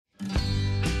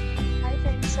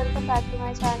guys, welcome back to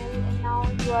my channel, and now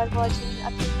you are watching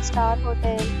a 3-star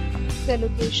hotel. The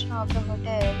location of the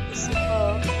hotel is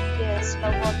superb and guests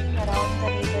love walking around the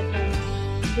neighborhood.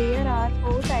 There are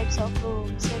 4 types of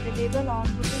rooms available on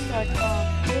booking.com.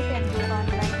 You can book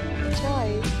online and enjoy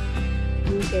it.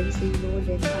 You can see more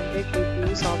than 100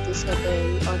 reviews of this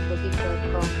hotel on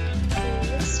booking.com.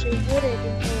 Its review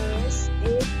rating is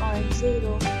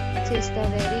 8.0, which is the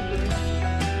very good.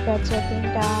 The check-in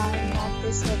time of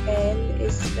this hotel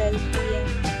is 12 p.m.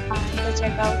 and the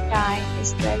checkout time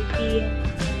is 12 p.m.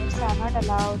 Pets are not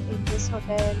allowed in this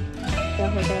hotel. The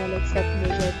hotel accepts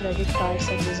major credit cards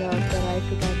and reserves the right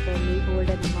to temporarily hold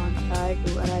an amount prior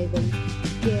to arrival.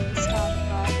 Guests are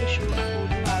required to show a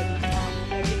photo ID and a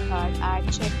credit card at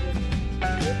check-in.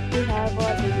 If you have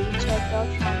already checked out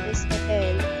from this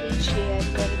hotel, please share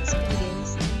your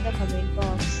experience in the comment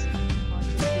box.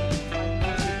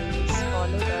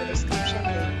 Follow the description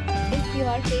link. If you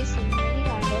are facing any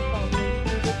kind of problem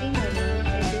in booking a room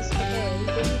in this hotel,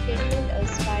 then you can tell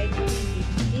us by doing it.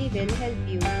 We will help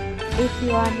you. If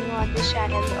you are new on this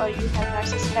channel or you have not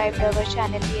subscribed our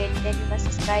channel yet, then you must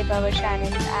subscribe our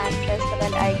channel and press the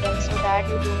bell icon so that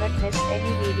you do not miss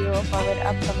any video of our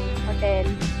upcoming hotel.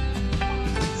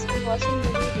 Thanks for watching the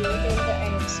video till the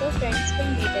end. So friends, will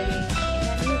meet again in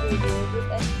a new video with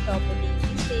a new property.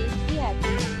 Be safe, be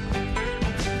happy.